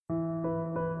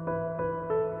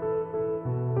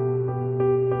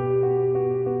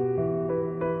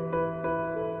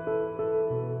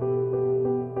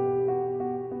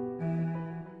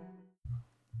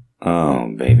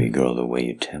girl, the way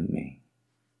you tempt me.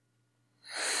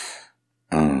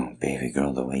 Oh, baby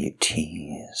girl, the way you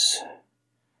tease.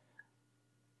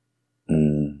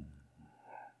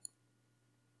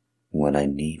 What I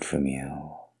need from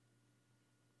you.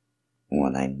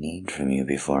 What I need from you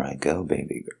before I go,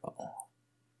 baby girl.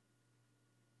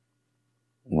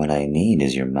 What I need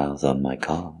is your mouth on my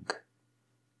cock.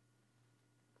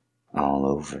 All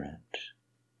over it.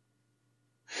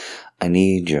 I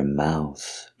need your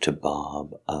mouth to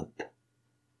bob up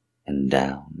and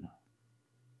down.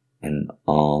 And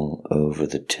all over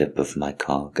the tip of my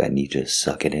cock, I need to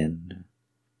suck it in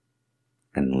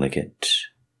and lick it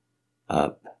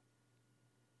up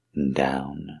and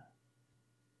down.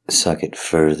 Suck it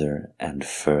further and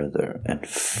further and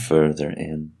further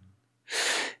in.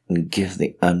 And give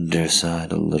the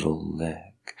underside a little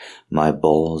lick. My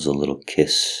balls a little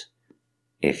kiss,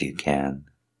 if you can.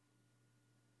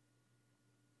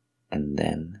 And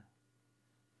then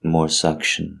more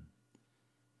suction.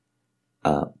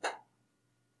 Up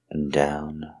and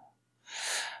down.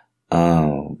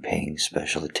 Oh, paying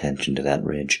special attention to that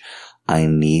ridge. I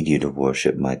need you to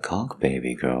worship my cock,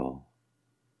 baby girl,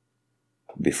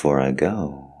 before I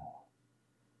go,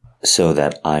 so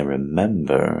that I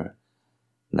remember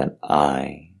that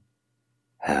I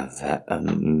have that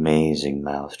amazing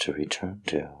mouth to return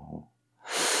to.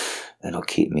 That'll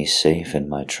keep me safe in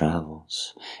my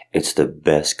travels. It's the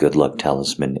best good luck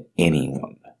talisman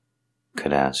anyone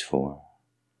could ask for.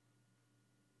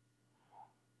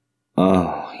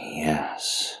 Oh,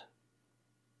 yes.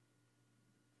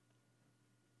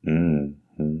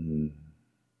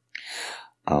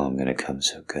 Oh, I'm gonna come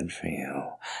so good for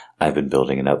you. I've been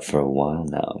building it up for a while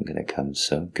now. I'm gonna come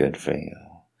so good for you.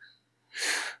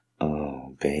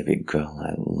 Oh, baby girl,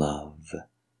 I love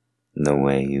the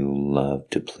way you love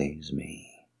to please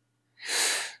me.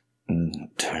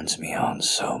 It turns me on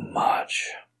so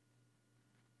much.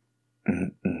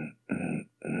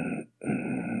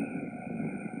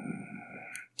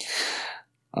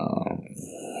 Oh,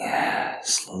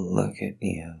 yes, look at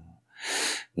you.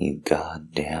 You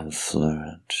goddamn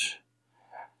flirt.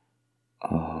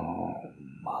 Oh,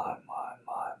 my.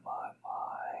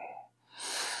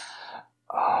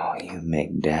 Oh, you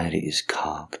make daddy's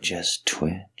cock just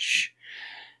twitch,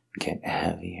 get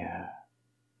heavier,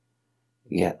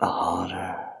 get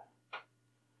hotter.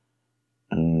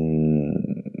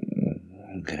 I'm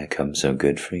gonna come so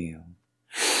good for you.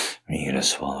 Are you gonna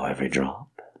swallow every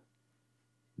drop?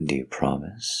 Do you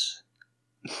promise?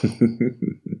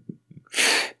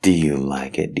 Do you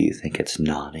like it? Do you think it's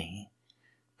naughty?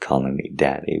 Calling me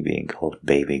daddy, being called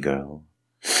baby girl,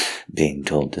 being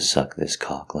told to suck this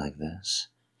cock like this?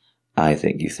 I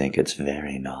think you think it's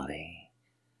very naughty.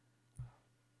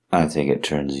 I think it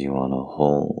turns you on a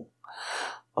whole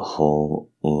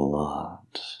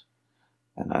lot.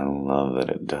 And I love that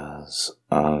it does.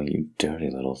 Oh, you dirty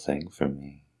little thing for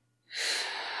me.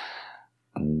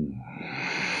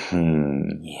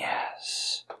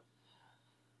 Yes.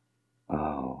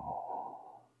 Oh,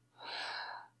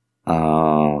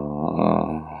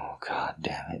 God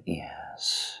damn it,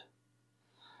 yes.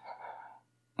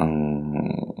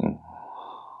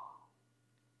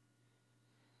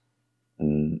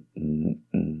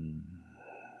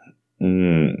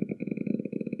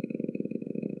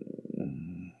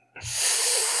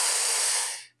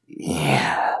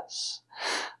 Yes.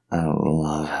 I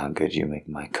love how good you make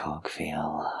my cock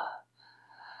feel.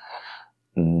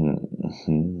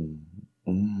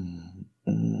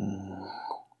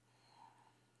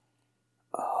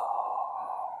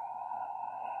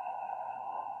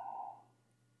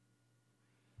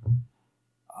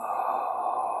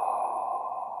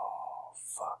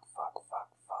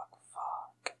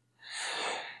 Fuck.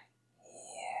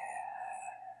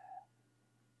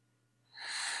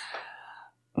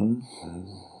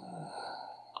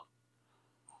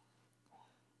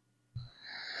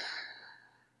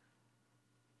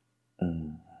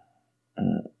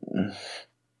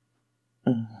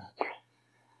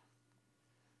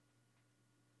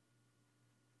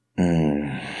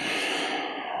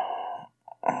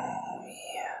 Oh,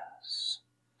 yes.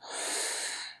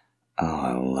 Oh,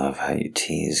 I love how you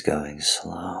tease going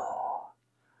slow.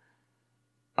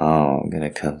 Oh, I'm gonna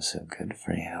come so good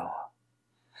for you.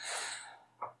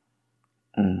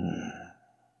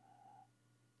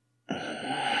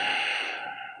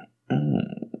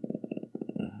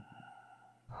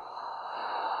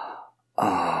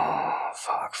 Oh,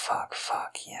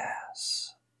 fuck,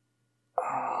 yes.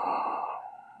 Oh.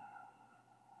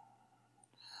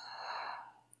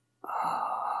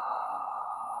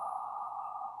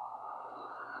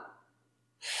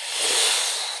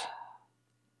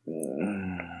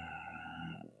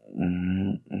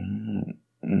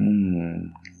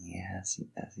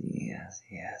 yes, yes,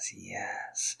 yes,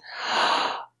 yes.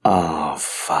 Oh,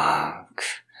 fuck.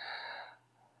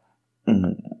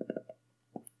 Mm.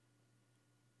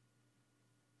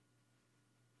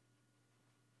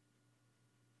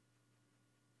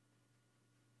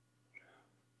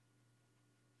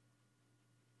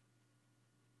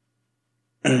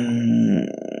 Mm.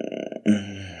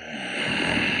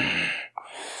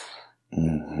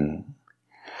 Mm-hmm.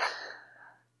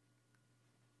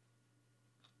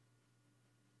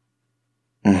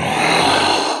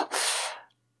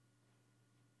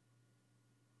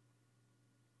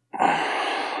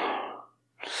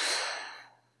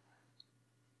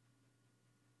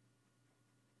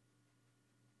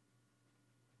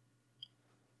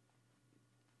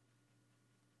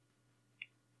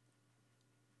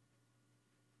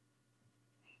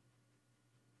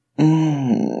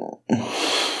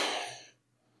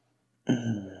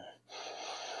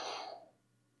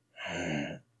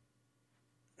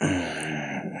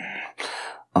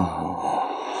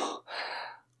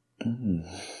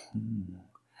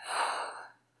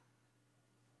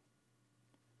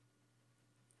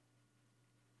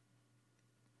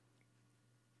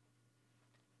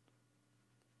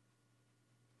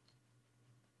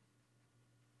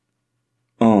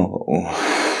 Oh. Oh.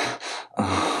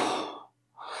 Oh.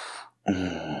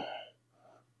 Mm.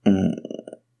 Mm.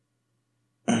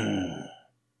 Mm.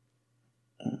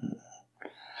 Mm.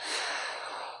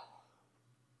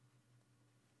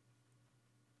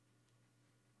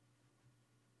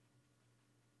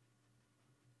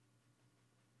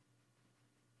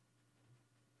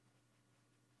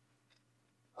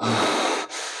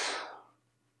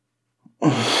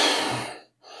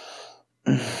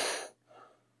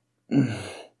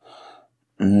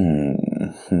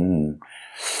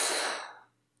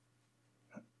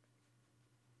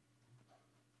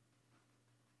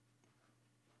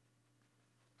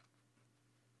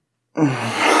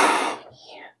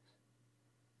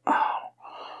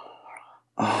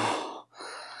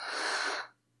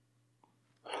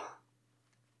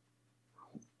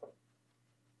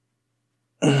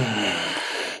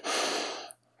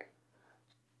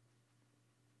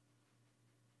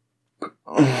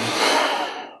 Oh.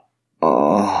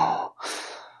 Oh.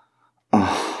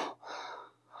 Oh.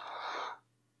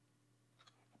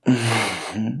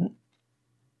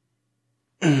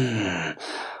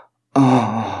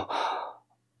 Oh.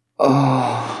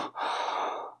 Oh.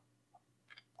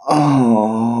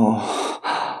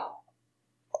 Oh.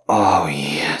 Oh,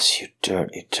 yes, you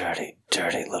dirty, dirty,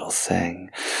 dirty little thing.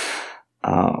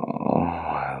 Oh,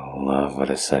 I love what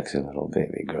a sexy little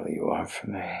baby girl you are for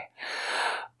me.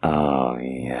 Oh,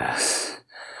 yes.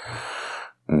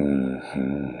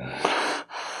 Mm-hmm.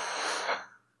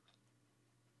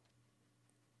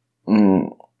 Mm.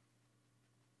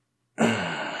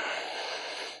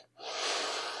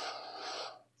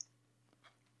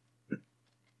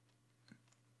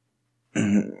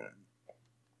 Mm.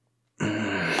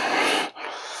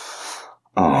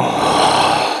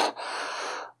 Oh.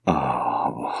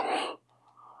 Oh.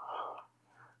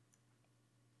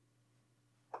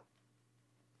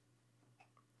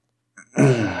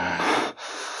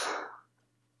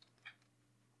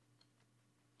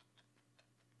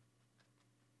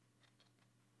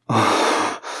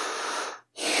 Oh.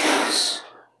 Yes.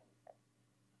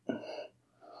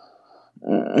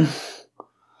 Mm.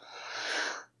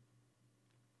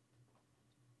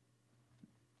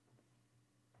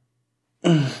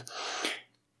 Mm.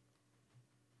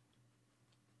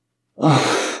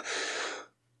 Oh.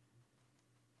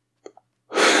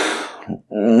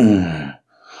 Mm.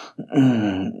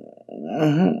 Mm.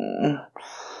 Mm.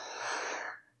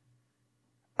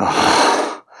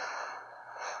 Oh.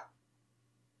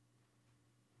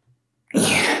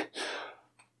 Yeah.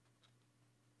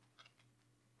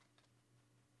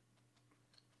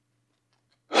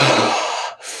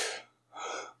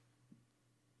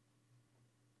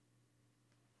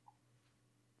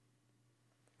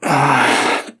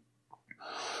 Ah.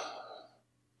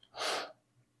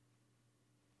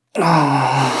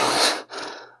 Oh.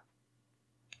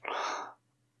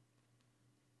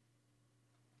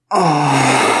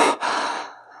 Oh.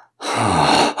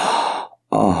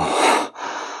 Oh.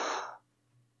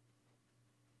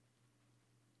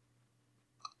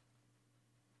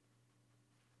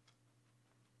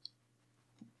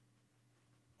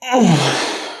 Oh.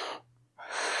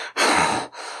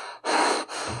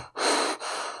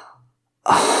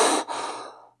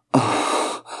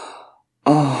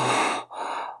 Oh.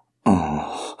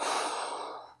 Oh.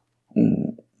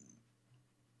 Mm.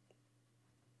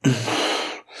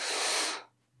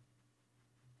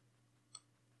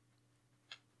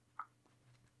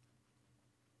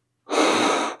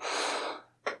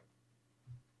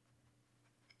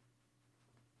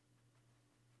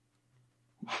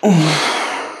 Oh,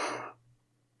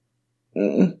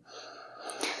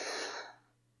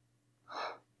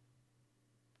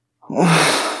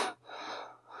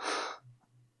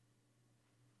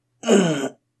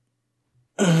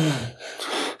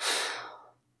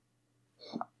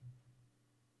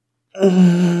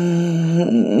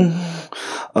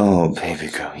 baby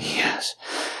girl, yes.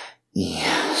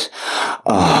 Yes.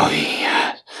 Oh,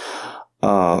 yes.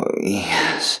 Oh,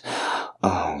 yes.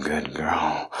 Oh, good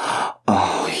girl.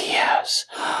 Oh, yes.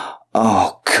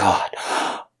 Oh, God.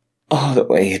 Oh, the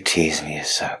way you tease me is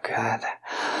so good.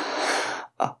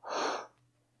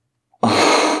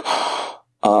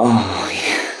 Oh,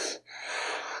 yes.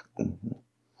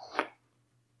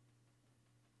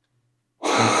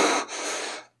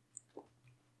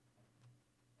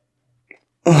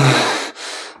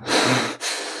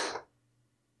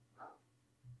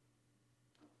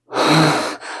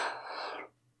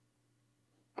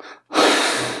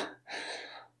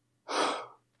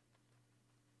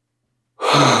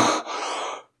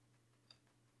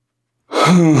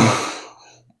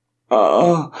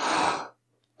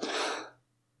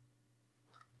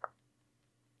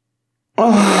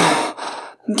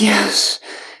 Yes,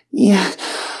 yes,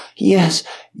 yes,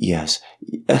 yes,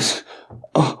 yes.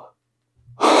 Oh,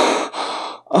 oh,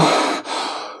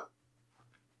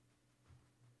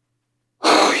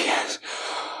 oh, yes.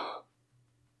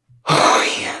 Oh,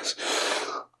 yes.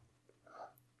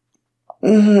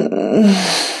 Mm.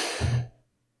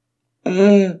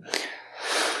 Mm.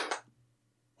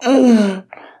 Mm.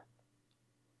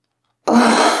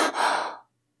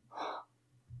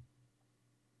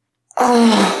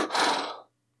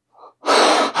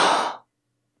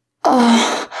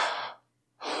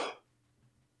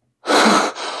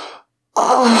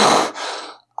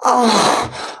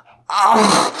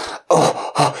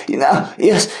 You know,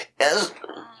 yes, yes.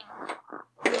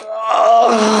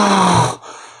 Oh,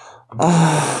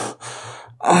 oh,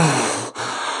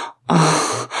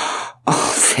 oh,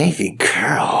 oh, baby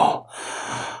girl.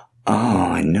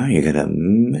 Oh, I know you're gonna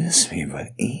miss me, but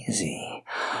easy.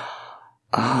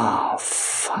 Oh,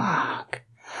 fuck.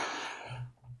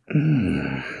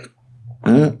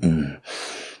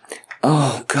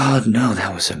 Oh, God, no,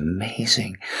 that was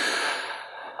amazing.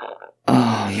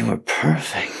 Oh, you were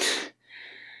perfect.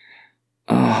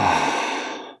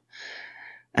 Oh,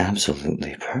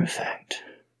 absolutely perfect.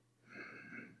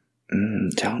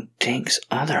 Don't think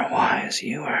otherwise.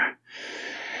 You were.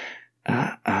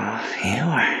 You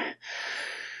were.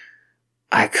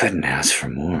 I couldn't ask for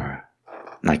more.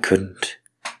 I couldn't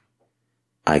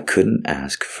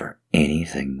ask for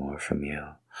anything more from you.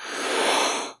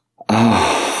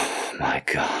 Oh, my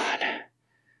God.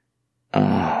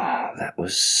 Oh, that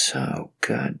was so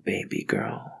good, baby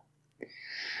girl.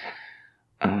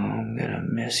 Oh, I'm gonna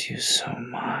miss you so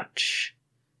much.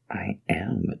 I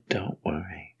am, but don't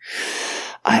worry.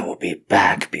 I will be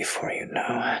back before you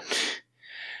know it.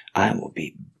 I will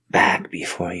be back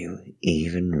before you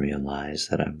even realize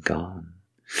that I'm gone.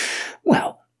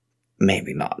 Well,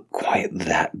 maybe not quite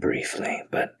that briefly,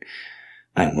 but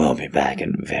I will be back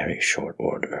in very short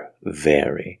order.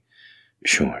 Very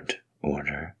short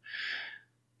order.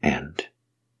 And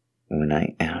when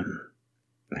I am,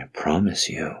 I promise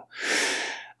you,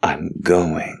 I'm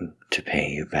going to pay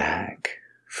you back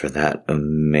for that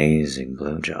amazing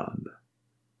blowjob.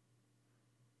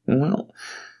 Well,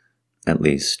 at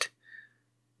least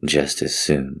just as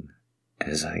soon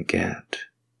as I get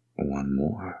one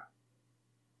more.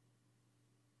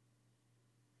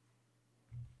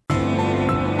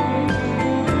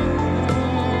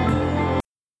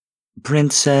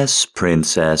 Princess,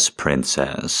 princess,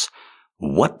 princess,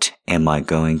 what am I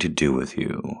going to do with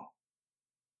you?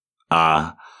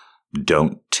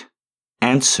 Don't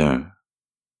answer.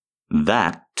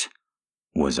 That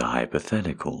was a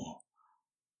hypothetical.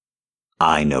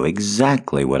 I know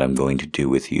exactly what I'm going to do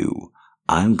with you.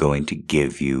 I'm going to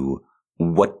give you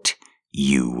what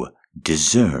you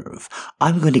deserve.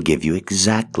 I'm going to give you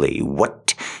exactly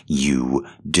what you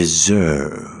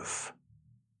deserve.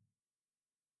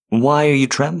 Why are you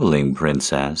trembling,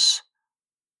 princess?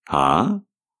 Huh?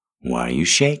 Why are you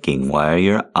shaking? Why are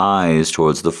your eyes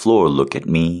towards the floor? Look at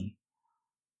me.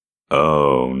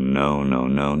 Oh,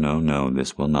 no,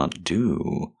 this will not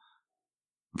do.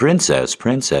 Princess,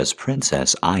 princess,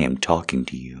 princess, I am talking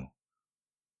to you.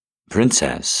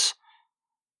 Princess,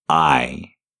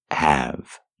 I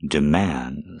have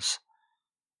demands,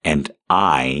 and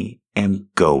I am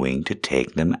going to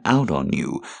take them out on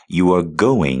you. You are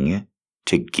going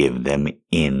to give them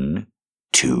in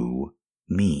to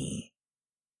me.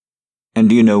 And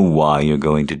do you know why you're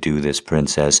going to do this,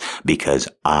 princess? Because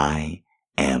I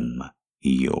am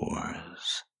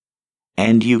yours.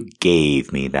 And you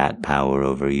gave me that power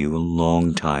over you a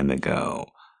long time ago.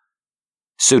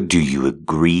 So do you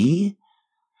agree?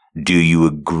 Do you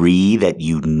agree that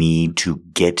you need to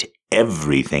get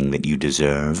everything that you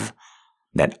deserve?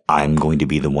 That I'm going to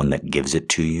be the one that gives it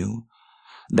to you?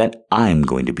 That I'm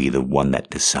going to be the one that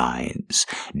decides?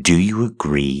 Do you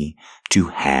agree to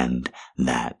hand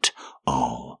that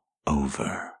all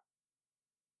over?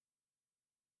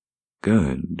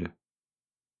 Good.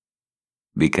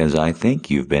 Because I think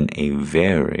you've been a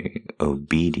very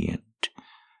obedient,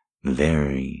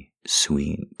 very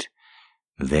sweet,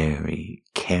 very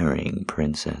caring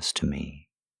princess to me.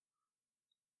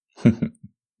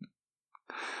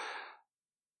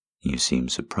 You seem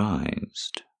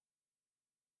surprised.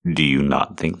 Do you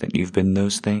not think that you've been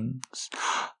those things?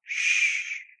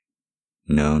 Shh.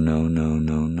 No.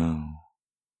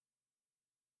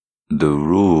 The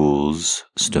rules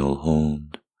still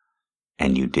hold,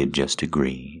 and you did just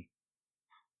agree.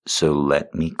 So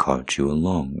let me cart you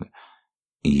along.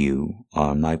 You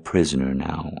are my prisoner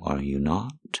now, are you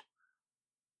not?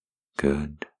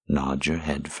 Good. Nod your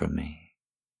head for me.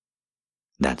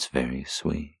 That's very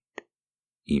sweet.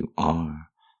 You are.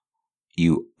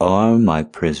 You are my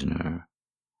prisoner,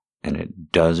 and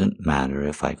it doesn't matter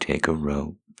if I take a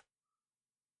rope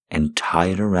and tie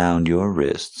it around your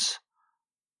wrists,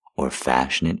 or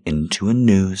fashion it into a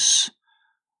noose,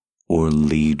 or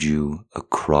lead you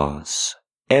across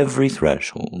every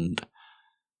threshold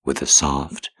with a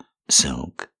soft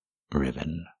silk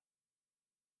ribbon.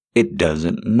 It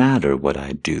doesn't matter what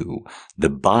I do. The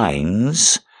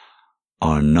binds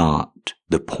are not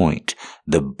the point.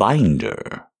 The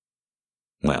binder,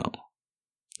 well,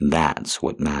 that's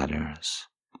what matters.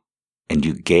 And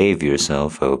you gave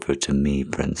yourself over to me,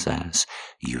 princess.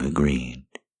 You agreed.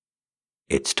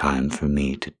 It's time for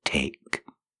me to take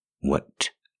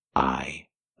what I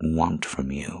want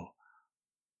from you,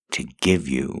 to give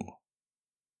you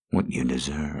what you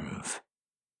deserve.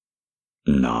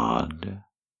 Nod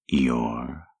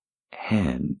your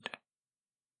head.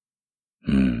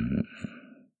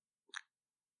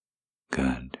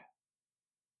 Good.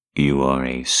 You are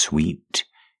a sweet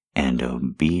and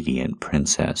obedient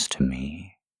princess to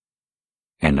me,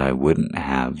 and I wouldn't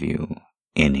have you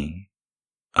any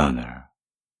other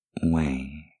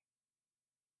way.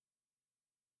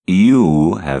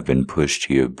 You have been pushed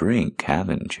to your brink,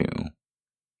 haven't you?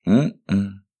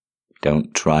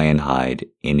 Don't try and hide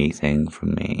anything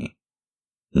from me.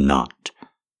 Not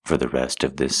for the rest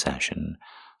of this session.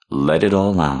 Let it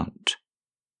all out.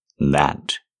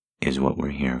 That is what we're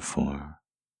here for.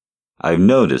 I've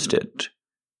noticed it.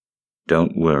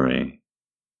 Don't worry.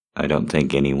 I don't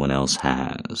think anyone else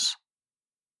has.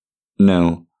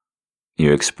 No,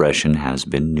 your expression has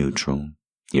been neutral.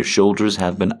 Your shoulders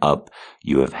have been up.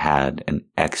 You have had an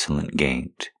excellent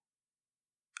gait.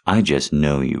 I just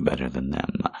know you better than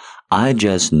them. I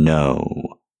just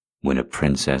know when a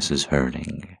princess is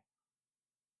hurting.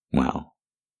 Well,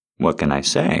 what can I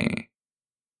say?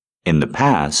 In the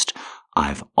past,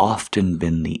 I've often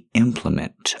been the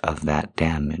implement of that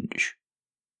damage.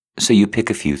 So you pick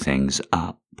a few things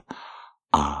up.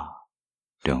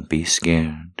 Don't be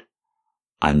scared.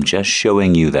 I'm just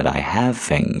showing you that I have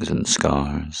fangs and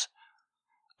scars.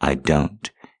 I don't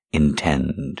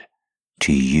intend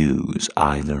to use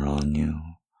either on you.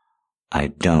 I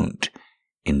don't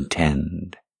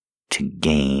intend to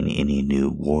gain any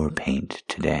new war paint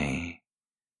today.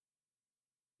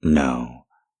 No,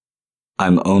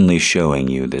 I'm only showing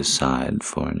you this side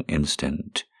for an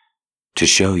instant, to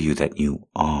show you that you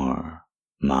are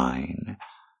mine.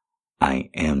 I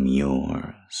am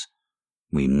yours.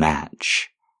 We match.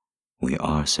 We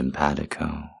are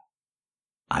simpatico.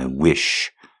 I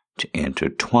wish to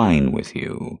intertwine with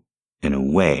you in a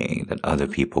way that other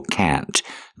people can't,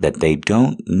 that they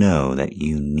don't know that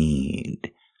you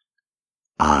need.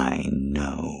 I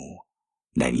know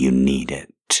that you need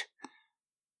it.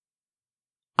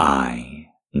 I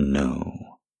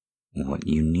know what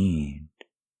you need.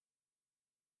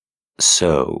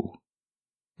 So,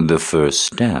 the first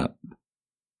step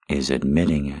is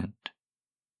admitting it.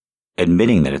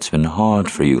 Admitting that it's been hard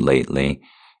for you lately.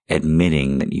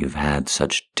 Admitting that you've had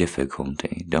such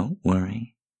difficulty. Don't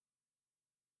worry.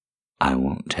 I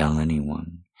won't tell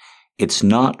anyone. It's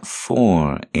not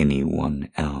for anyone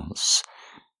else.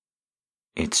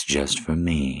 It's just for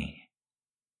me.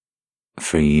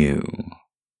 For you.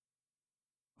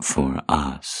 For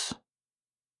us.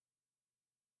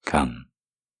 Come.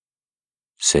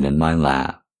 Sit in my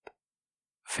lap.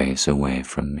 Face away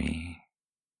from me.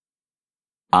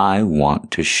 I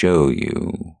want to show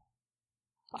you.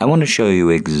 I want to show you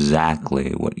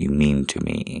exactly what you mean to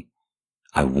me.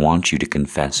 I want you to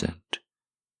confess it.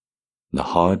 the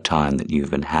hard time that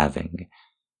you've been having,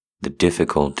 the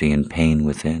difficulty and pain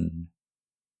within.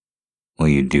 Will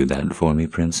you do that for me,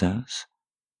 princess?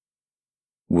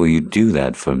 Will you do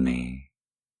that for me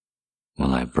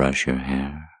while I brush your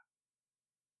hair?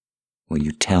 Will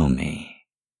you tell me?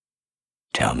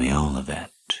 Tell me all of it.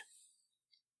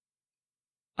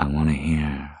 I want to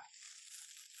hear.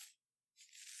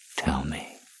 Tell me.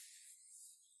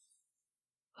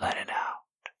 Let it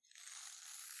out.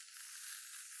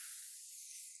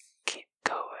 Keep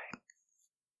going.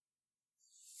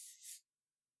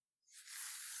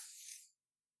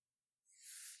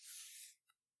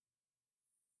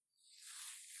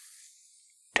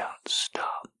 Don't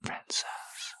stop, princess.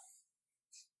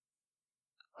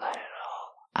 Let it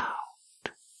all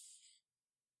out.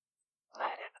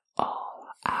 Let it all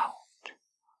out.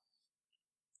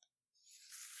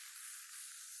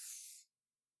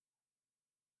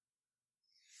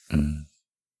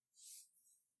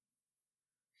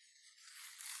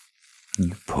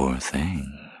 You poor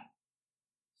thing.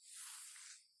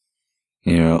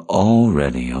 You're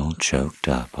already all choked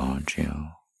up, aren't you?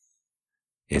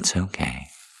 It's okay.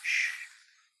 Shh.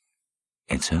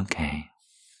 It's okay.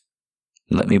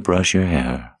 Let me brush your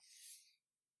hair.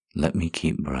 Let me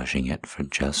keep brushing it for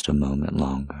just a moment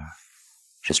longer.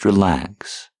 Just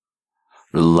relax.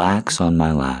 Relax on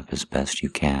my lap as best you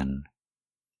can.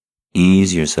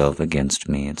 Ease yourself against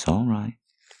me, it's all right.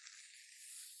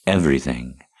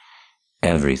 Everything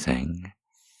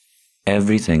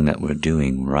that we're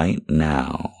doing right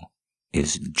now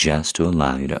is just to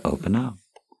allow you to open up.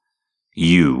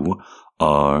 You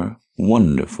are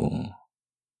wonderful.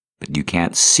 But you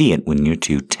can't see it when you're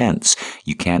too tense.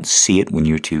 You can't see it when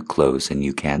you're too close, and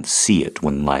you can't see it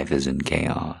when life is in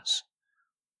chaos.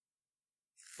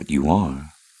 But you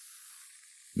are.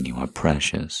 You are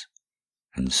precious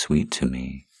and sweet to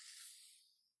me.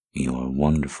 You are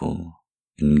wonderful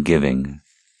and giving.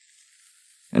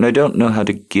 And I don't know how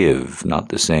to give, not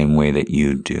the same way that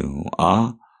you do.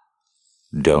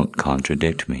 Don't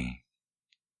contradict me.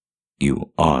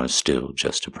 You are still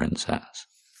just a princess.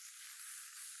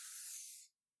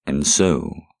 And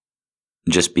so,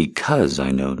 just because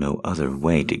I know no other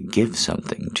way to give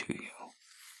something to you,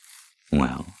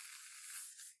 well,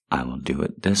 I will do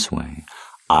it this way.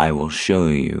 I will show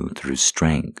you through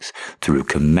strength, through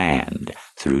command,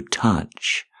 through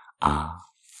touch.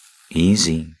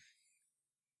 Easy.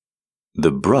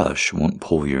 The brush won't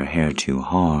pull your hair too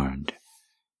hard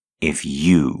if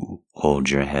you hold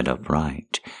your head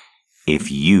upright,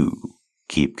 if you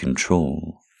keep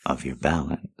control of your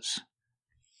balance.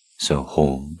 So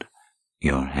hold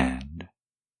your head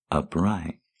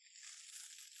upright.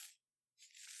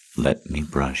 Let me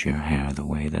brush your hair the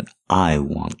way that I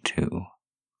want to.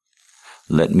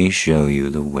 Let me show you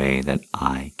the way that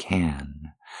I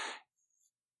can.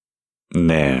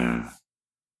 There.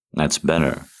 That's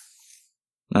better.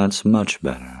 That's much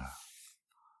better.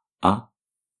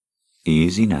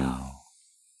 Easy now.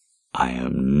 I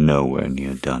am nowhere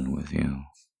near done with you.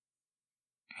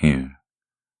 Here,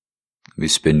 let me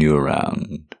spin you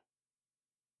around.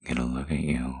 Get a look at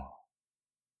you.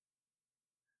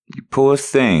 You poor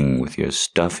thing with your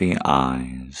stuffy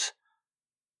eyes.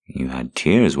 You had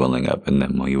tears welling up in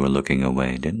them while you were looking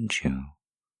away, didn't you?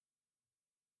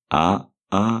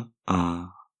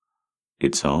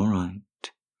 It's all right.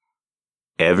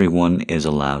 Everyone is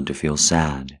allowed to feel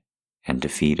sad and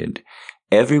defeated.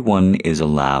 Everyone is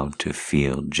allowed to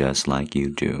feel just like you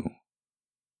do.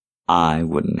 I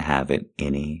wouldn't have it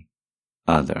any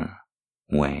other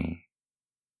way.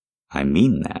 I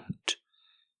mean that.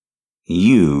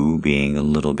 You being a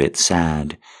little bit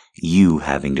sad, you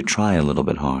having to try a little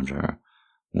bit harder,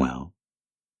 well,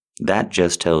 that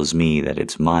just tells me that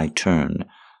it's my turn,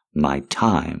 my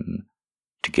time,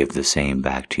 to give the same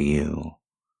back to you.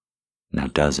 Now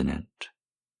doesn't it?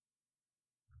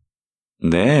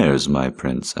 There's my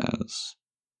princess.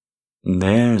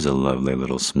 There's a lovely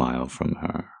little smile from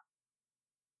her.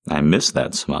 I miss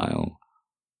that smile.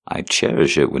 I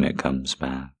cherish it when it comes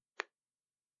back.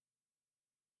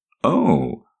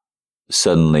 Oh,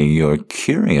 suddenly you're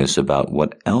curious about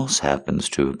what else happens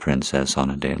to a princess on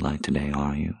a day like today,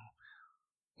 are you?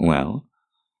 Well,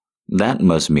 that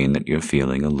must mean that you're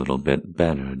feeling a little bit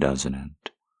better, doesn't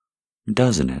it?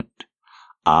 Doesn't it?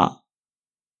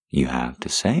 You have to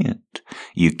say it.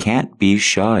 You can't be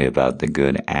shy about the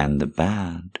good and the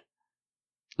bad.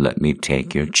 Let me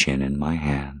take your chin in my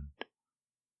hand.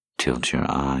 Tilt your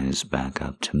eyes back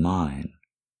up to mine.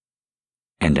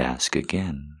 And ask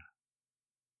again.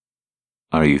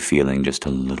 Are you feeling just a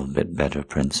little bit better,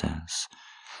 princess?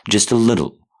 Just a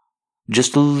little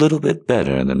bit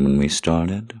better than when we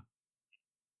started?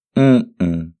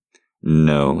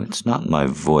 No, it's not my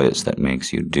voice that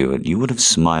makes you do it. You would have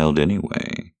smiled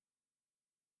anyway.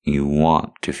 You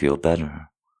want to feel better.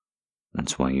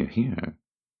 That's why you're here.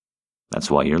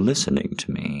 That's why you're listening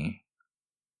to me.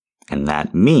 And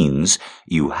that means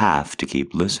you have to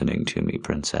keep listening to me,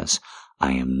 Princess.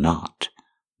 I am not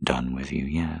done with you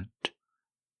yet.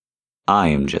 I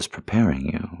am just preparing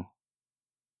you.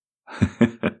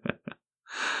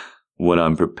 What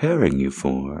I'm preparing you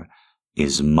for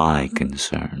is my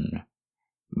concern.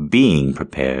 Being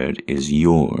prepared is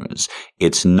yours.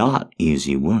 It's not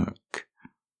easy work.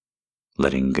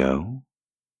 Letting go?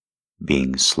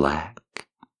 Being slack?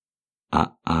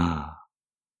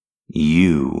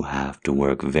 You have to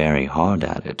work very hard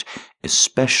at it,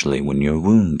 especially when you're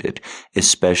wounded,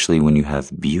 especially when you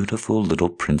have beautiful little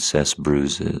princess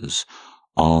bruises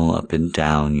all up and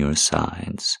down your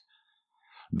sides.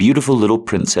 Beautiful little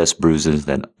princess bruises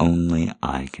that only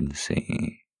I can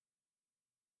see.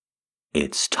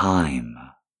 It's time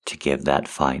to give that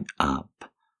fight up.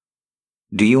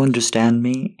 Do you understand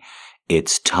me?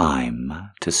 It's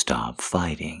time to stop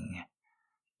fighting.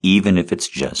 Even if it's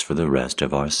just for the rest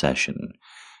of our session.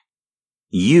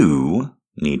 You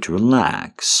need to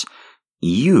relax.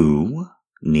 You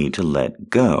need to let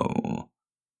go.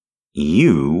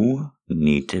 You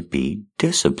need to be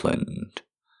disciplined.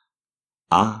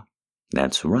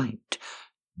 That's right.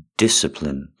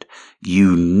 Disciplined.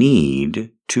 You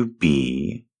need to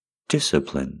be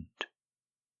disciplined.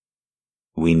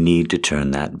 We need to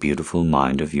turn that beautiful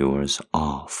mind of yours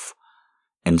off.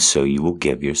 And so you will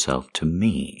give yourself to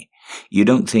me. You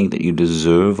don't think that you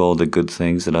deserve all the good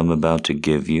things that I'm about to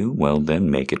give you? Well, then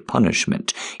make it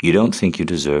punishment. You don't think you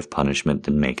deserve punishment?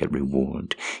 Then make it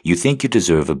reward. You think you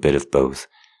deserve a bit of both?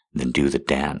 Then do the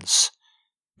dance.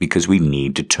 Because we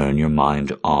need to turn your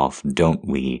mind off, don't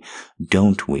we?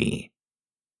 Don't we?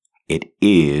 It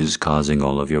is causing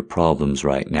all of your problems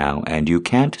right now, and you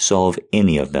can't solve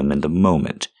any of them in the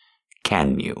moment,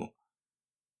 can you?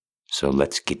 So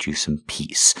let's get you some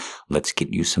peace. Let's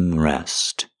get you some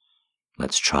rest.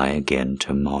 Let's try again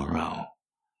tomorrow.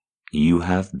 You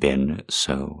have been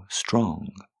so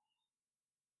strong.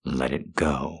 Let it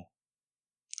go.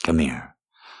 Come here.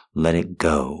 Let it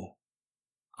go.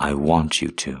 I want you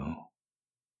to.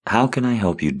 How can I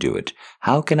help you do it?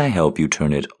 How can I help you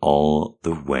turn it all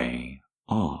the way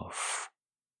off?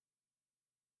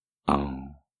 Oh.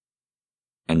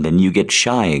 And then you get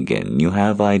shy again. You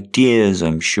have ideas,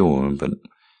 I'm sure, but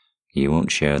you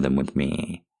won't share them with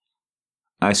me.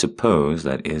 I suppose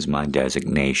that is my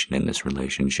designation in this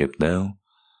relationship, though,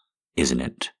 isn't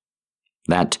it?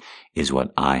 That is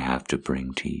what I have to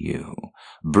bring to you.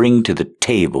 Bring to the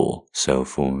table, so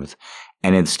forth.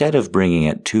 And instead of bringing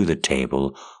it to the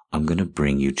table, I'm going to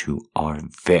bring you to our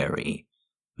very,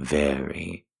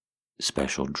 very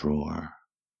special drawer.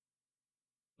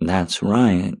 That's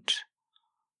right.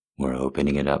 We're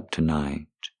opening it up tonight.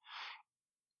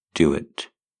 Do it.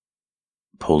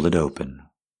 Pull it open.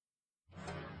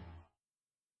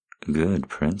 Good,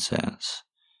 Princess.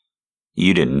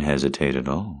 You didn't hesitate at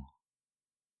all.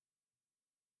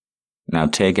 Now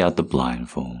take out the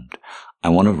blindfold. I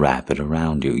want to wrap it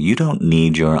around you. You don't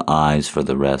need your eyes for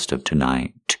the rest of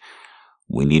tonight.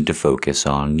 We need to focus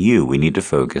on you. We need to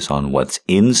focus on what's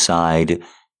inside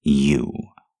you.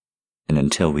 And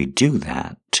until we do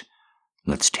that,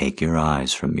 let's take your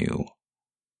eyes from you.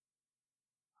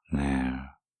 There.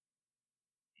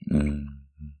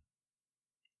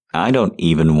 I don't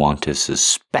even want to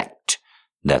suspect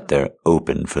that they're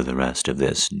open for the rest of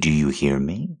this. Do you hear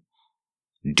me?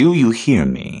 Do you hear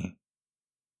me?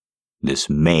 This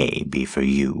may be for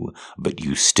you, but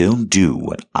you still do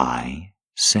what I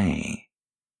say.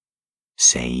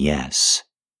 Say yes.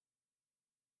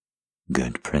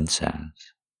 Good, Princess.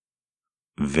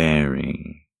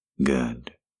 Very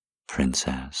good,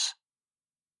 Princess.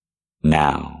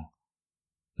 Now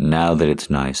that it's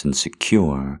nice and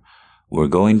secure, we're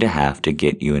going to have to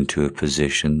get you into a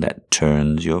position that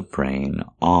turns your brain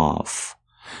off.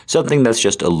 Something that's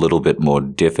just a little bit more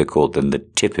difficult than the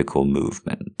typical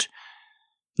movement.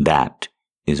 That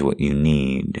is what you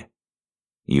need.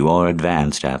 You are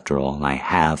advanced after all, and I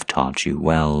have taught you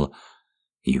well.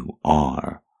 You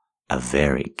are a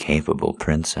very capable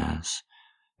princess.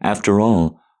 After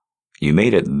all, you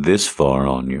made it this far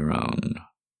on your own.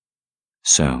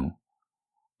 So,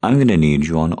 I'm going to need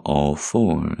you on all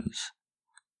fours.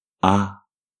 I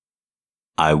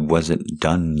wasn't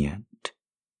done yet.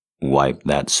 Wipe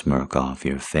that smirk off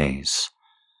your face.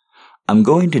 I'm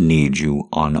going to need you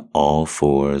on all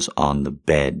fours on the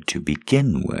bed to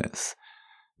begin with,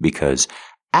 because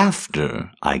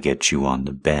after I get you on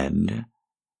the bed,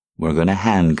 We're going to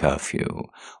handcuff you.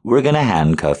 We're going to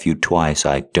handcuff you twice.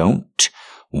 I don't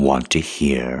want to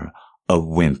hear a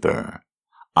whimper.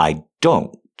 I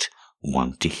don't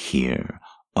want to hear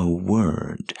a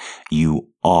word. You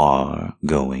are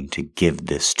going to give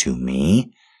this to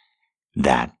me.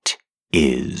 That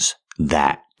is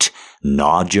that.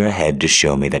 Nod your head to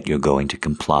show me that you're going to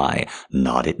comply.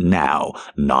 Nod it now.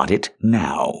 Nod it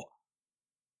now.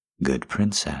 Good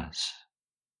princess.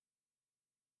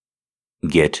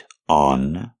 Get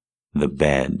on the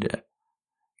bed.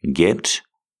 Get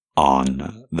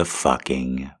on the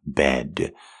fucking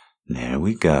bed. There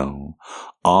we go.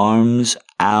 Arms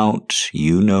out.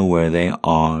 You know where they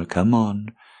are. Come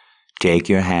on. Take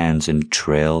your hands and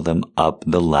trail them up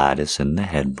the lattice in the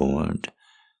headboard.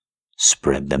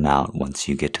 Spread them out once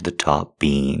you get to the top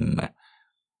beam.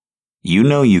 You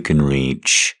know you can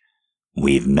reach.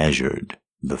 We've measured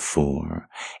before.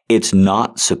 It's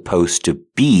not supposed to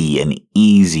be an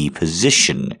easy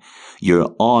position.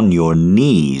 You're on your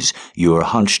knees. You're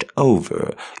hunched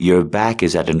over. Your back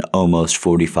is at an almost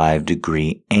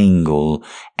 45-degree angle,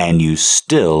 and you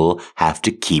still have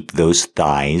to keep those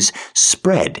thighs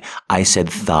spread. I said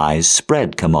thighs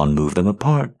spread. Come on, move them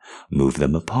apart. Move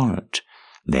them apart.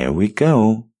 There we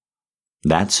go.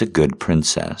 That's a good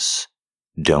princess.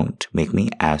 Don't make me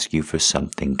ask you for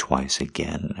something twice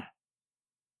again.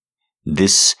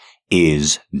 This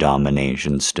is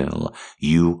domination still.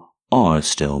 You are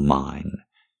still mine.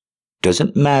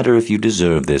 Doesn't matter if you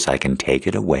deserve this, I can take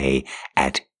it away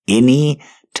at any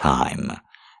time.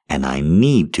 And I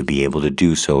need to be able to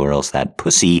do so, or else that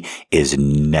pussy is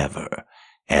never,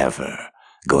 ever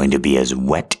going to be as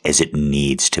wet as it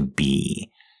needs to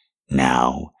be.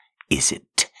 Now, is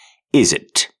it? Is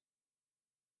it?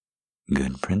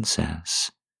 Good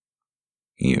princess.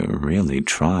 You're really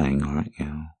trying, aren't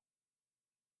you?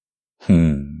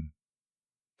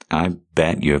 I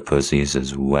bet your pussy is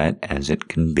as wet as it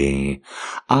can be.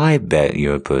 I bet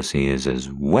your pussy is as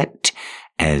wet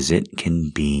as it can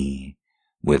be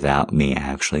without me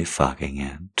actually fucking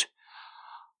it.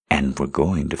 And we're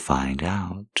going to find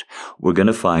out. We're going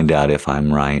to find out if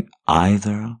I'm right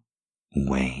either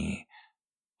way.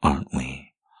 Aren't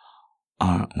we?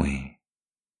 Aren't we?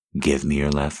 Give me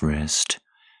your left wrist.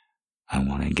 I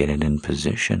want to get it in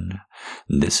position.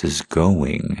 This is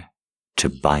going to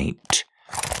bite.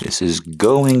 This is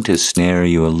going to snare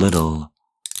you a little.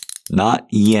 Not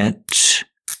yet,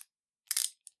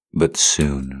 but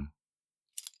soon.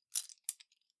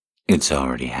 It's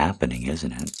already happening,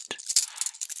 isn't it?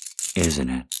 Isn't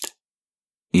it?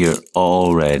 You're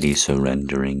already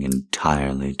surrendering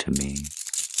entirely to me.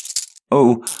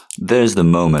 Oh, there's the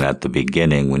moment at the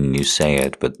beginning when you say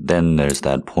it, but then there's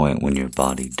that point when your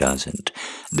body doesn't.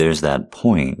 There's that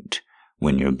point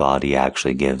when your body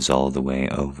actually gives all the way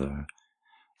over.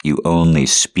 You only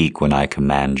speak when I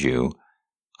command you.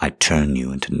 I turn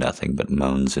you into nothing but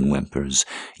moans and whimpers.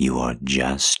 You are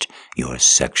just your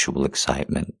sexual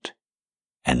excitement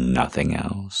and nothing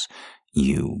else.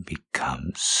 You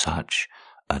become such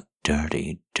a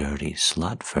dirty, dirty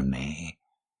slut for me.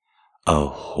 A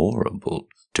horrible,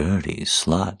 dirty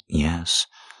slut, yes.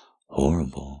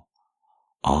 Horrible,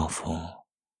 awful.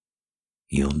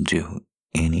 You'll do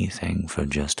anything for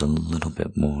just a little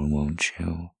bit more, won't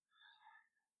you?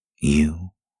 You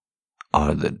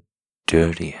are the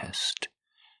dirtiest,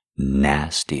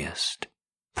 nastiest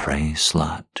prey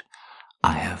slut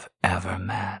I have ever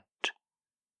met.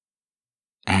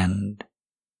 And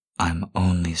I'm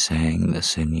only saying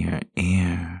this in your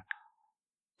ear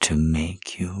to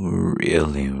make you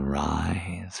really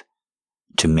writhe,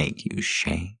 to make you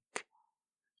shake,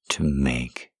 to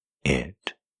make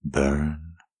it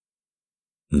burn.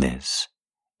 This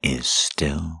is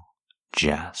still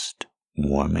just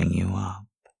warming you up.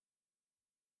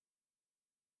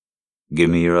 Give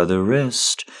me your other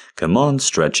wrist. Come on,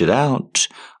 stretch it out.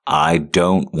 I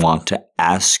don't want to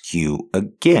ask you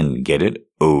again. Get it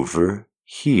over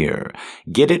here.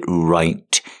 Get it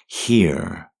right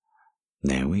here.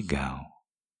 There we go.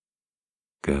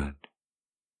 Good.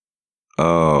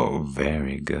 Oh,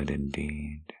 very good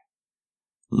indeed.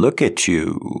 Look at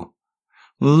you.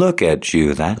 Look at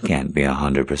you. That can't be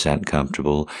 100%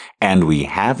 comfortable. And we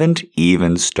haven't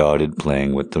even started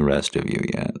playing with the rest of you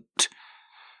yet.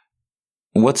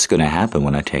 What's going to happen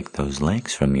when I take those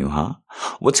legs from you, huh?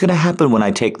 What's going to happen when I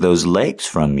take those legs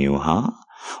from you, huh?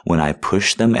 When I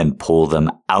push them and pull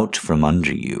them out from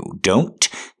under you. Don't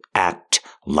act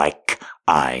like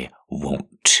I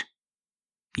won't.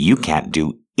 You can't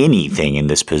do anything in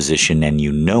this position and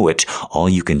you know it. All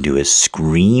you can do is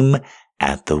scream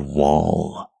at the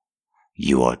wall.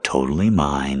 You are totally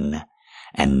mine,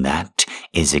 and that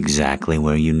is exactly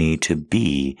where you need to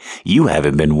be. You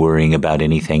haven't been worrying about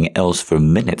anything else for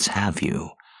minutes, have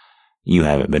you? You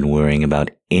haven't been worrying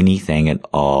about anything at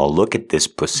all. Look at this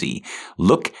pussy.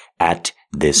 Look at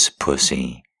this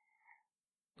pussy.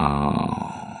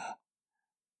 Oh,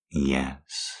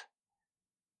 yes.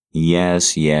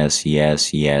 Yes, yes,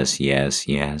 yes, yes, yes,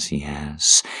 yes,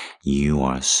 yes. You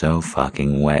are so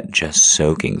fucking wet just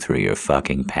soaking through your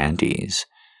fucking panties.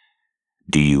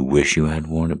 Do you wish you had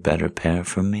worn a better pair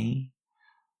for me?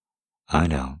 I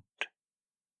don't.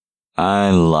 I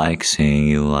like seeing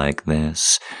you like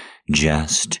this,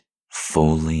 just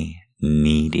fully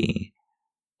needy,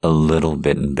 a little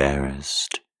bit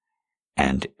embarrassed,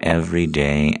 and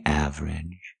everyday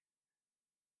average.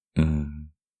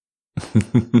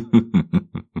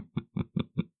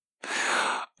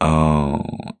 Oh,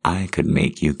 I could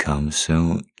make you come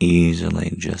so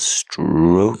easily just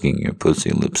stroking your pussy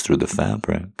lips through the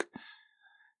fabric.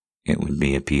 It would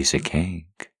be a piece of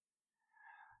cake.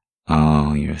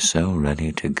 Oh, you're so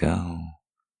ready to go.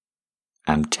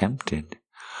 I'm tempted.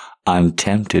 I'm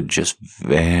tempted, just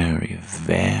very,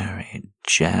 very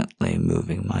gently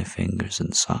moving my fingers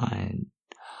inside.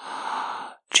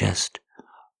 Just,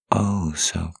 oh,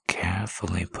 so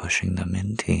carefully pushing them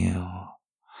into you.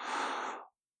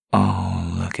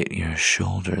 Oh, look at your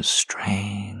shoulders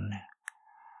strain.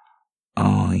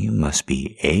 Oh, you must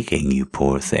be aching, you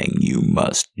poor thing. You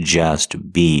must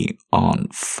just be on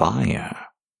fire.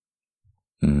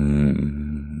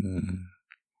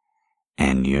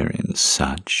 And you're in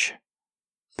such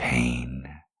pain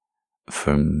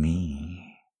for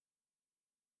me.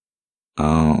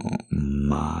 Oh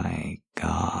my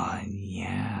God,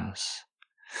 yes.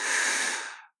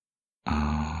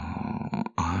 Oh,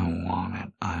 I want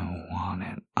it, I want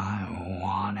it, I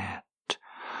want it.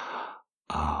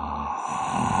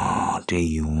 Oh, do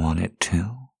you want it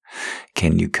too?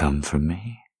 Can you come for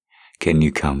me? Can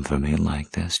you come for me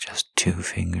like this? Just 2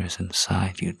 fingers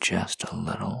inside you, just a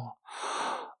little.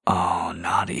 Oh,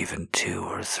 not even 2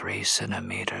 or 3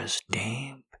 centimeters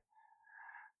deep.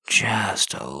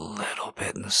 Just a little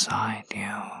bit inside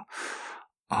you.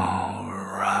 Oh,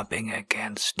 rubbing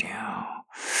against you.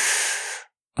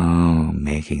 Oh,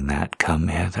 making that come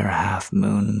hither half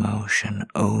moon motion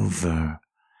over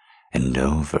and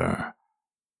over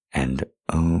and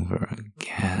over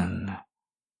again.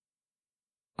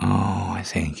 Oh, I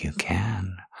think you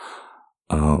can.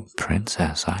 Oh,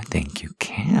 princess, I think you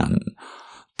can.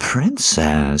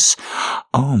 Princess!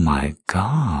 Oh my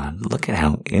God, look at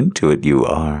how into it you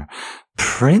are.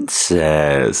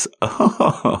 Princess!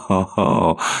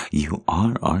 Oh, you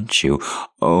are, aren't you?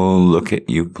 Oh, look at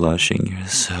you blushing. You're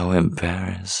so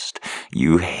embarrassed.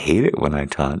 You hate it when I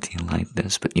talk to you like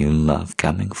this, but you love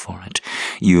coming for it.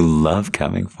 You love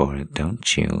coming for it,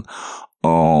 don't you?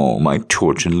 Oh, my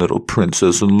tortured little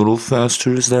princess, a little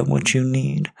faster, is that what you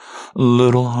need? A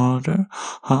little harder?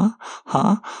 Huh?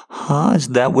 Is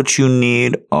that what you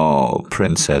need? Oh,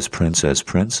 princess, princess,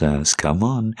 princess, come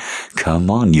on,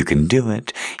 you can do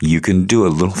it. You can do it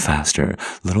a little faster, a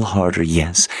little harder,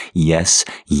 yes, yes,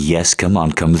 yes, come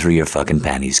on, come through your fucking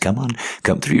panties, come on,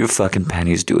 come through your fucking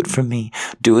panties, do it for me,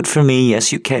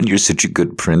 yes you can, you're such a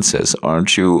good princess,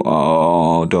 aren't you?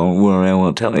 Oh, don't worry, I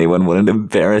won't tell anyone what an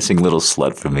embarrassing little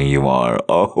slut for me you are.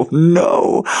 Oh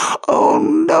no,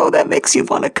 that makes you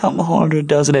want to come harder,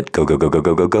 doesn't it? Go,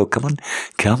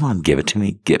 come on, give it to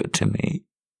me.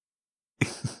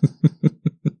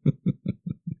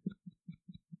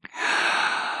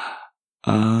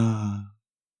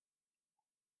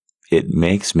 It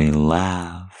makes me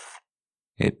laugh.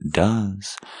 It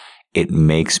does. It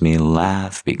makes me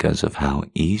laugh because of how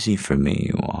easy for me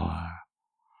you are,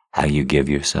 how you give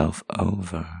yourself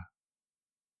over.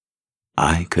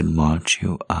 I could march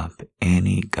you up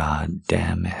any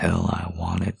goddamn hill I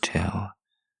wanted to.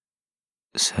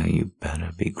 So you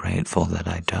better be grateful that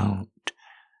I don't.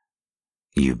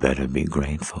 You better be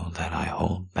grateful that I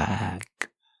hold back.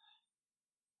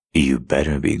 You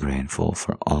better be grateful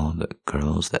for all the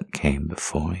girls that came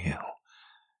before you,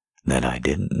 that I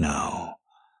didn't know,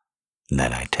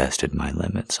 that I tested my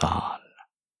limits on.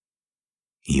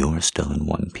 You're still in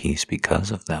one piece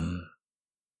because of them.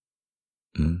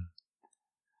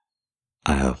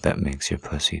 I hope that makes your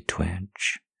pussy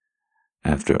twitch.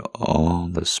 After all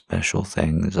the special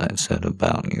things I've said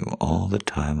about you, all the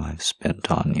time I've spent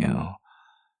on you,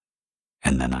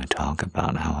 and then I talk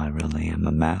about how I really am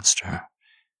a master.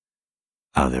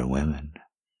 Other women,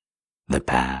 the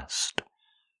past.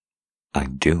 I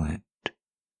do it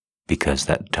because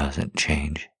that doesn't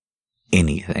change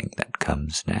anything that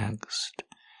comes next.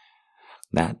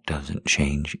 That doesn't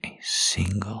change a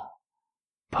single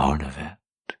part of it.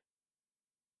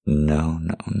 No,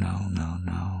 no, no, no,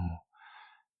 no.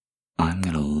 I'm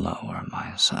gonna lower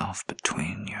myself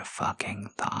between your fucking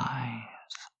thighs.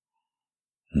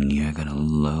 And you're gonna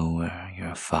lower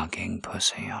your fucking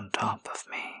pussy on top of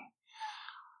me.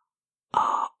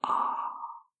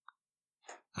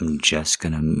 I'm just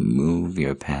gonna move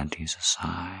your panties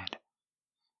aside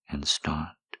and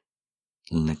start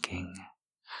licking.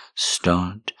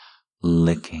 Start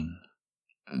licking.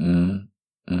 Mm,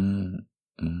 mm,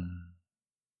 mm.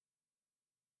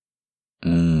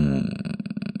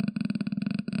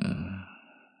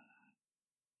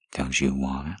 Don't you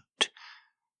want it?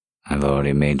 I've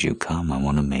already made you come. I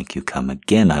want to make you come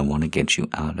again. I want to get you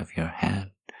out of your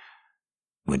head.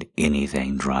 Would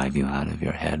anything drive you out of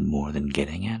your head more than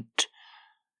getting it?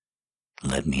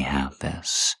 Let me have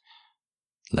this.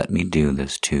 Let me do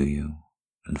this to you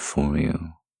and for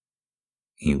you.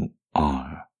 You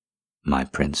are my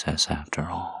princess after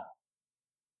all.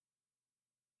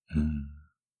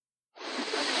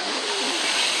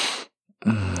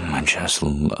 I just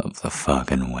love the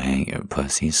fucking way your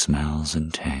pussy smells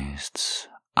and tastes.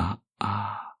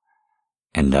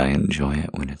 And I enjoy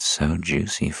it when it's so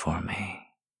juicy for me.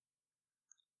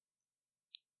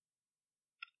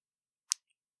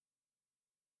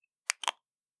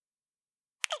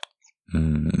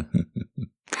 And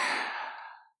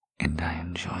I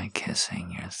enjoy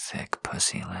kissing your thick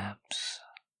pussy lips.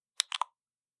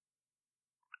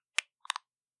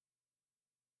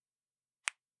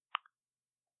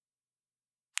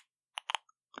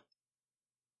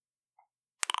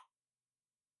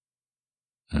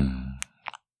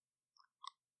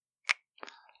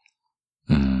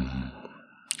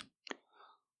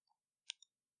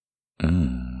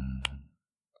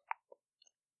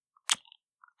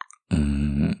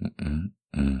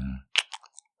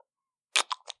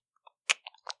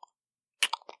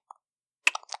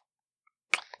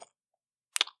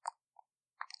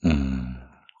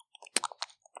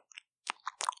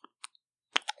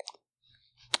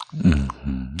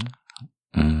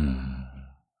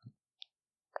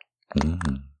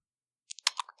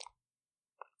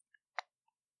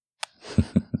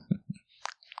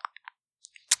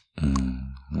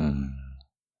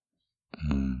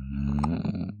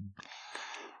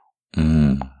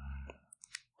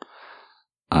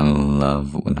 I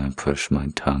love when I push my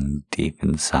tongue deep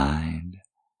inside.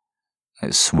 I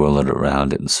swirl it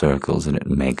around in circles and it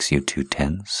makes you too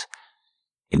tense.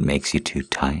 It makes you too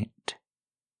tight.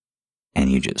 And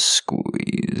you just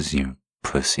squeeze your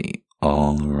pussy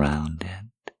all around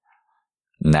it.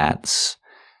 That's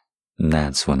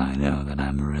when I know that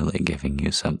I'm really giving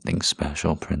you something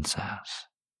special, princess.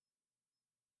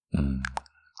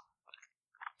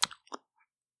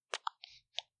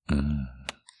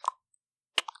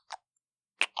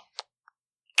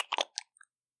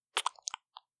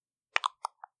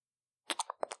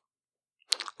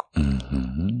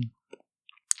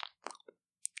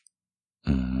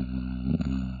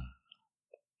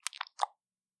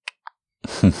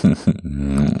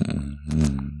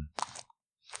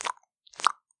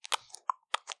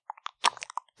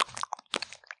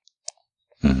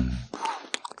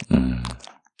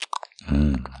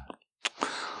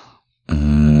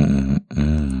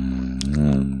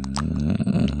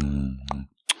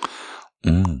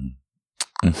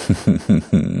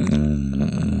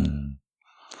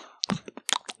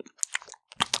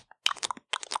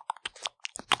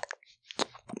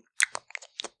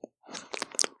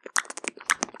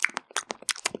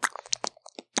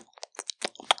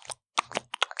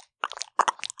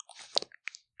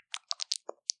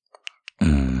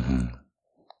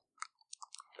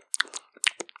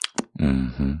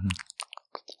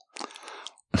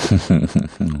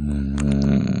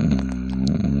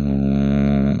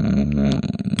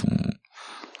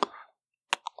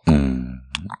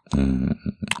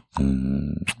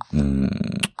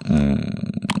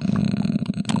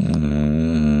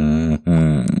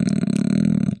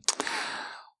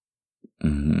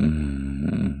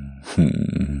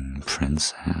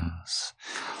 Princess.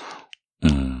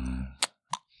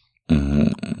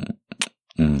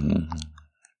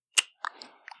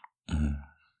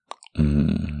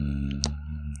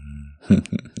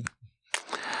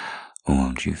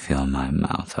 Won't you fill my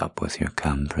mouth up with your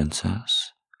cum,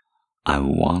 princess? I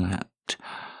want it.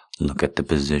 Look at the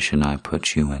position I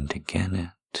put you in to get it.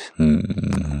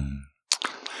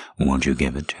 Won't you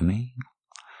give it to me?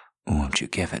 Won't you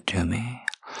give it to me?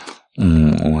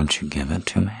 Won't you give it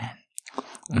to me?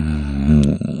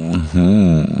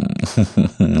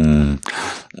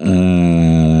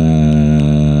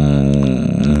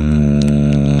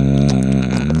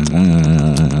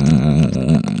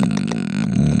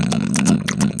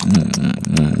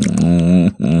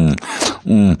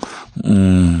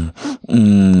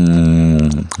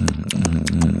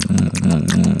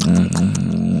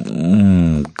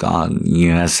 God,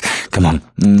 yes. Come on.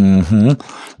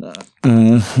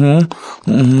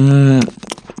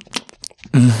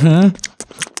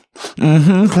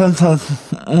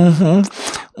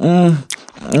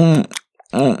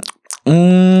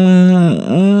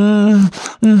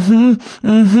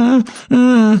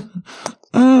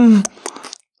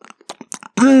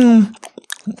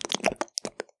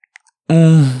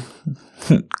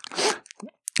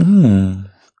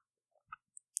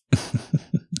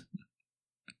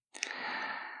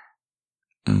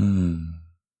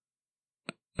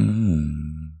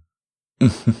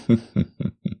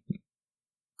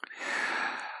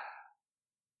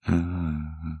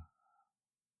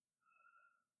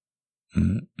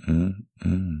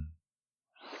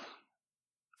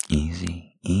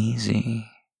 Easy, easy.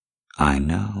 I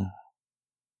know.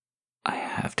 I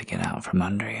have to get out from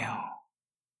under you.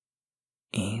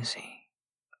 Easy.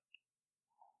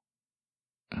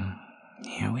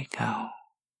 Here we go.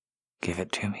 Give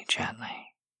it to me gently.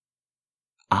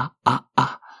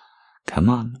 Come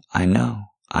on, I know.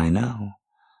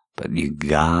 But you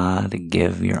gotta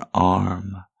give your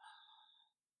arm.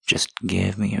 Just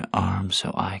give me your arm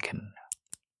so I can...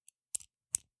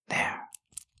 There.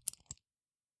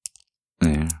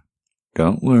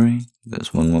 Don't worry,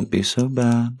 this one won't be so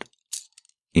bad.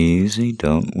 Easy,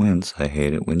 don't wince. I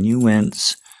hate it when you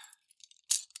wince.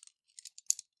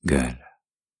 Good.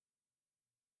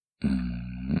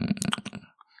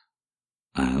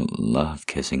 I love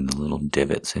kissing the little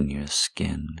divots in your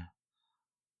skin.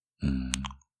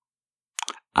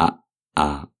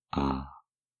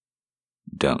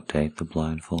 Don't take the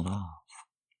blindfold off.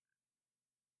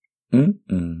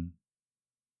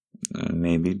 I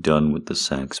may be done with the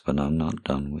sex, but I'm not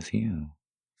done with you.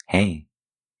 Hey,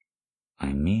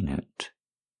 I mean it.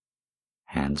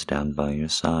 Hands down by your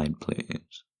side,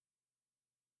 please.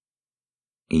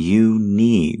 You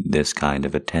need this kind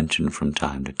of attention from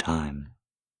time to time.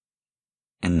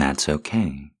 And that's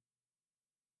okay.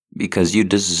 Because you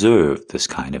deserve this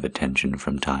kind of attention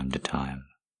from time to time.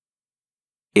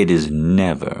 It is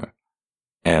never,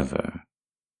 ever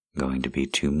going to be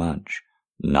too much.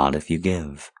 Not if you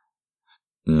give.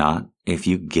 Not if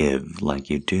you give like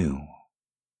you do.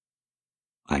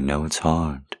 I know it's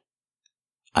hard.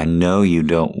 I know you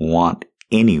don't want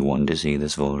anyone to see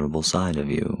this vulnerable side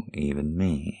of you, even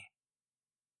me.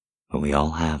 But we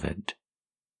all have it.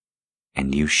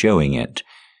 And you showing it,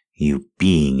 you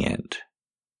being it,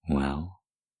 well,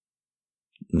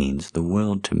 it means the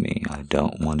world to me. I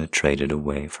don't want to trade it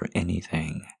away for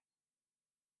anything.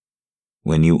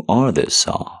 When you are this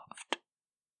soft,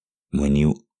 when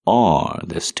you are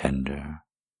this tender,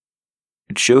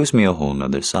 it shows me a whole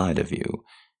nother side of you,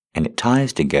 and it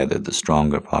ties together the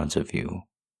stronger parts of you.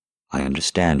 I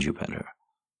understand you better.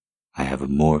 I have a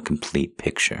more complete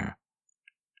picture.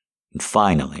 And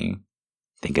finally,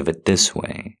 think of it this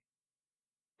way.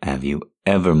 Have you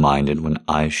ever minded when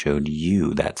I showed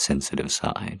you that sensitive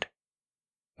side?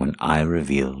 When I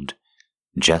revealed,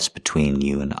 just between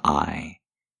you and I,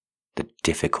 the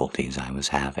difficulties I was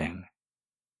having?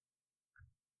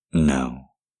 No.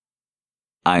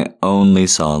 I only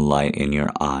saw light in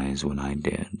your eyes when I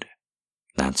did.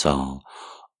 That's all.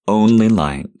 Only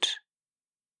light.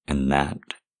 And that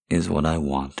is what I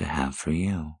want to have for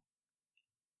you.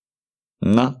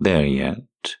 Not there yet.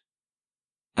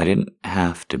 I didn't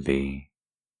have to be.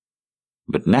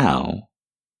 But now,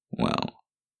 well,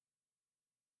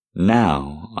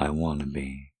 now I want to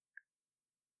be.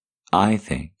 I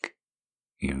think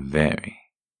you're very,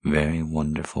 very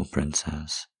wonderful,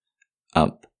 princess.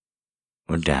 Up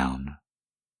or down.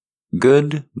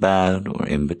 Good, bad, or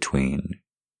in between.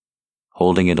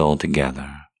 Holding it all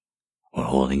together, or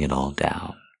holding it all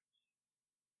down.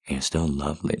 You're still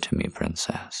lovely to me,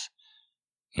 princess.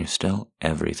 You're still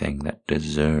everything that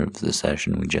deserves the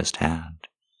session we just had.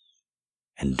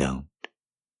 And don't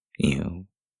you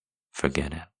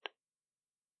forget it.